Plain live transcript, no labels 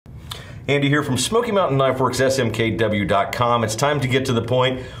Andy here from Smoky Mountain Knife Works, SMKW.com. It's time to get to the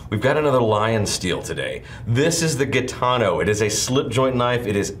point. We've got another LionSteel today. This is the Gitano. It is a slip joint knife.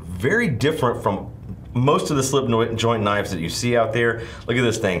 It is very different from most of the slip joint knives that you see out there. Look at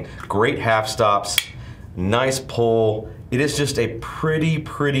this thing. Great half stops, nice pull. It is just a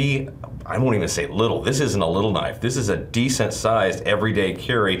pretty, I won't even say little. This isn't a little knife. This is a decent sized everyday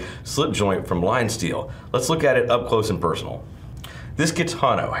carry slip joint from LionSteel. Let's look at it up close and personal. This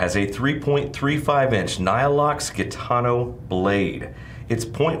Gitano has a 3.35 inch Niolox Gitano blade. It's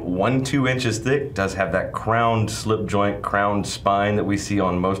 0.12 inches thick, does have that crowned slip joint, crowned spine that we see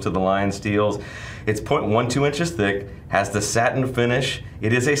on most of the LionSteels. It's 0.12 inches thick, has the satin finish.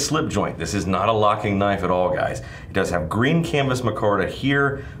 It is a slip joint. This is not a locking knife at all, guys. It does have green canvas micarta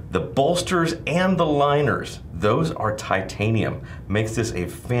here. The bolsters and the liners, those are titanium. Makes this a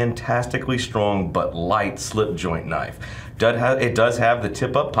fantastically strong but light slip joint knife. It does have the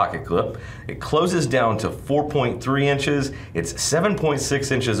tip-up pocket clip. It closes down to 4.3 inches. It's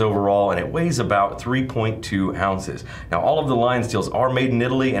 7.6 inches overall, and it weighs about 3.2 ounces. Now, all of the LionSteels are made in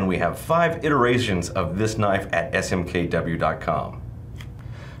Italy, and we have 5 iterations of this knife at SMKW.com.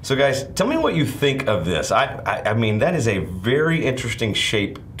 So guys, tell me what you think of this. I mean, that is a very interesting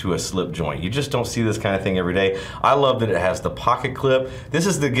shape to a slip joint. You just don't see this kind of thing every day. I love that it has the pocket clip. This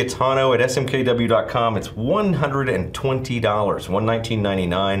is the Gitano at SMKW.com. It's $120,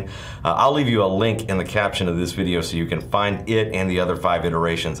 $119.99. I'll leave you a link in the caption of this video so you can find it and the other 5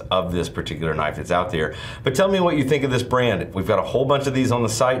 iterations of this particular knife that's out there. But tell me what you think of this brand. We've got a whole bunch of these on the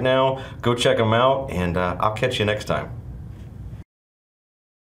site now. Go check them out, and I'll catch you next time.